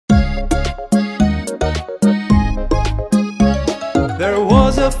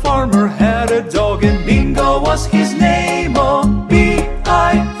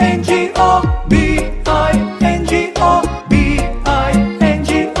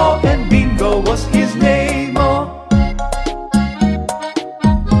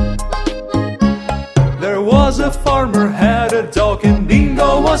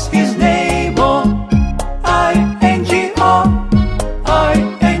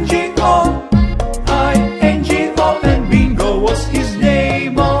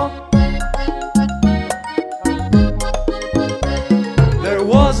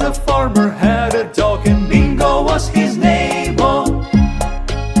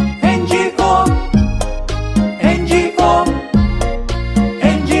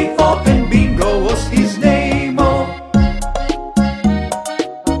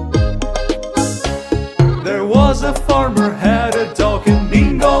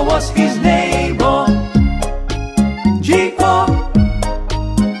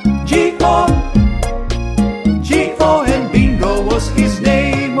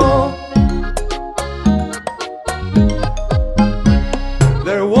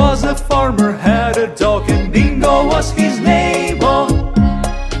a dog and Bingo was his name. Oh,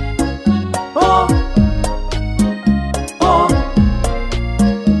 oh, oh,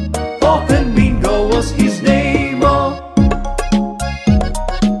 oh, and Bingo was his name. Oh,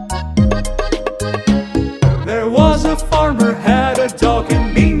 there was a farmer had a dog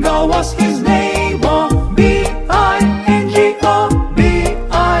and Bingo was his name. Oh, B-I-N-G-O,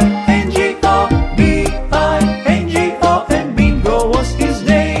 B-I-N-G-O, B-I-N-G-O, and Bingo was his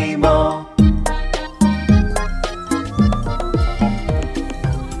name. Oh,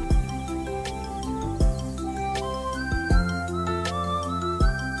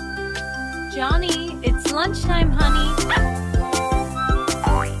 Johnny, it's lunchtime, honey.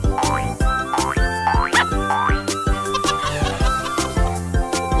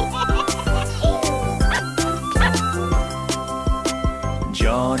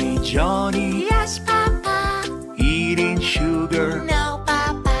 Johnny, Johnny, Yes, Papa. eating sugar, No,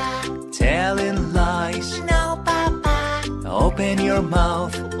 Papa. telling lies. No, Papa. Open your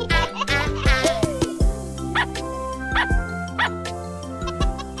mouth.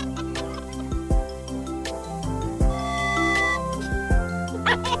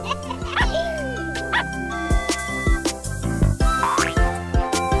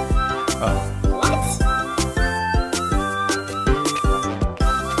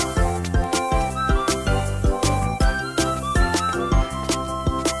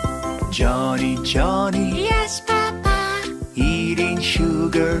 Johnny, Johnny, Yes, Papa. eating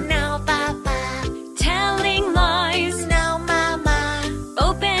sugar, No, Papa. Telling lies. No, Mama.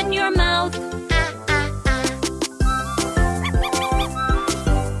 Open your mouth.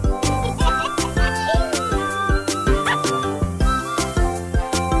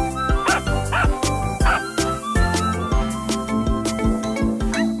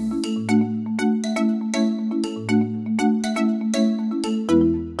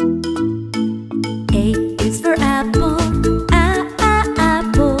 A is for apple.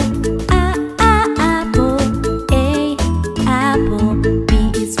 Apple. Apple. A, apple.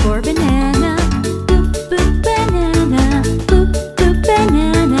 B is for banana. Banana.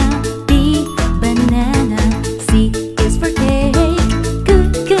 Banana. B, banana. C is for cake.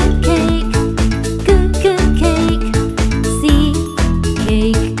 Cake. Cake. C,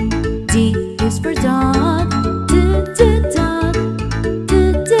 cake. D is for dog. Dog.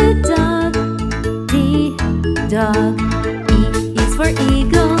 Dog. D, dog. E is for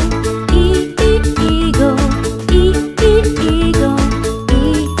eagle. Eagle. Eagle.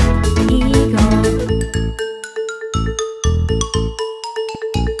 Eagle.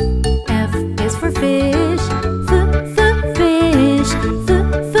 F is for fish. Fish.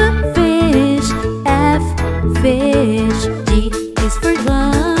 Fish. F, fish. G is for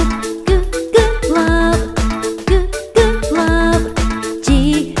glove. Glove. Glove.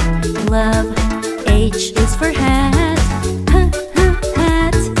 G, glove. H is for hat.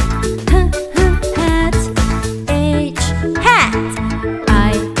 Hat.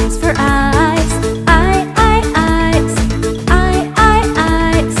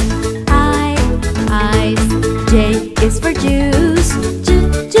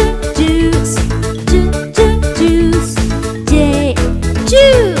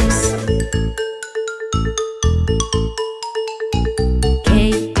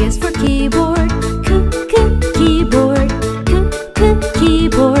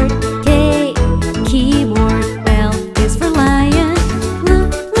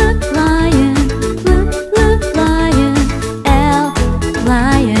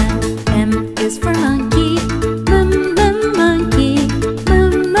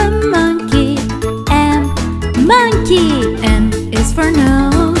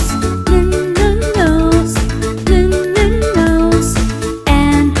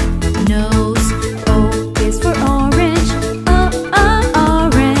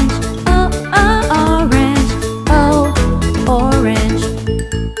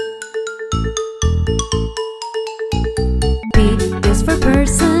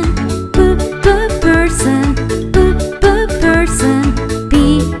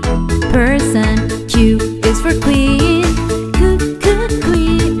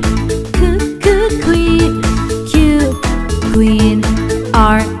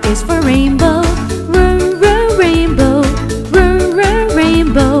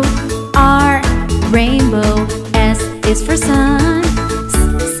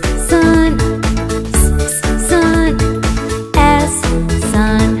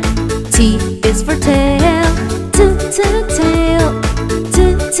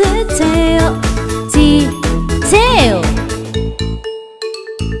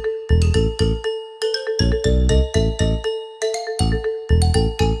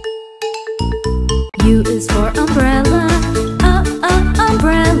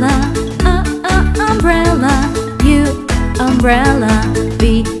 umbrella.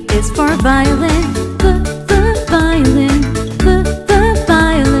 V is for violin. Violin.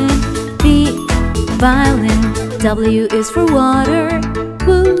 Violin. V, violin. W is for water.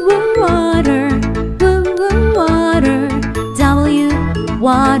 Water. Water. W,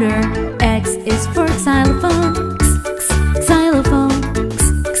 water. X is for xylophone. Xylophone.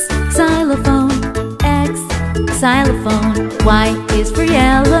 Xylophone. X, xylophone. Y is for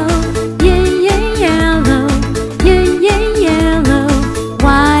yellow. Yellow. Yellow.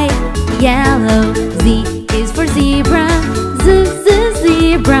 Y, yellow. Z is for zebra.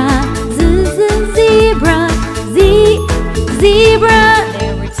 Zebra. Zebra. Z, zebra.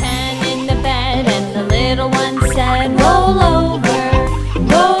 There were 10 in the bed, and the little one said, roll over,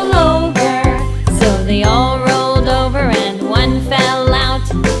 roll over. So they all rolled over, and one fell out.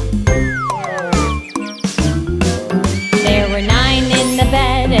 There were 9 in the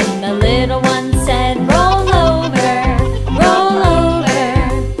bed, and the little one said, roll over, roll over.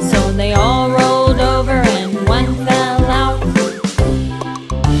 So they all rolled over, and one fell out.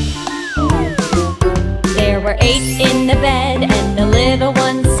 There were 8 in the bed, and the little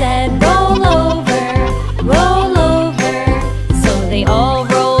one said, roll over, roll over. So they all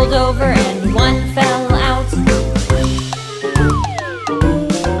rolled over, and one fell out.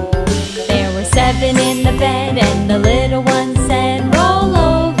 There were 7 in the bed, and the little one said, roll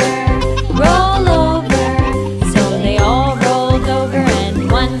over, roll over. So they all rolled over,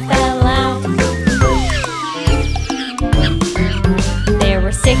 and one fell out. There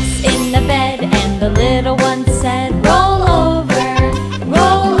were 6 in the bed, and the little one said, roll over,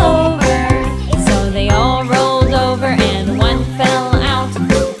 roll over. So they all rolled over, and one fell out.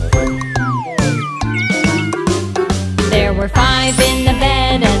 There were 5 in the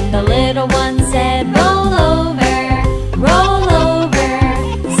bed, and the little one said, roll over, roll over.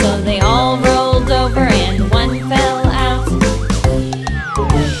 So they all rolled over, and one fell out.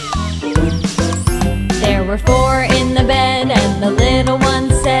 There were 4 in the bed, and the little one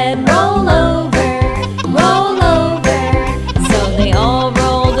said, roll over, roll over. So they all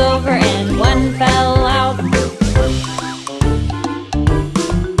rolled over, and one fell out.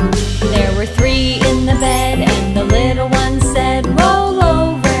 There were 3 in the bed, and the little one said, roll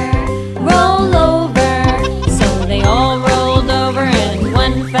over, roll over. So they all rolled over, and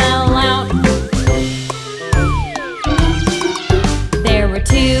one fell out. There were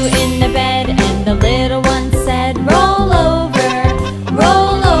 2 in the bed, and the little one said, roll over,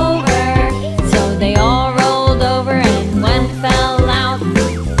 roll over. So they all rolled over, and one fell out.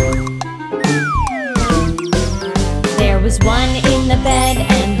 There was 1 in the bed,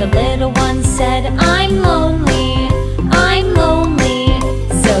 and the little one said, I'm lonely,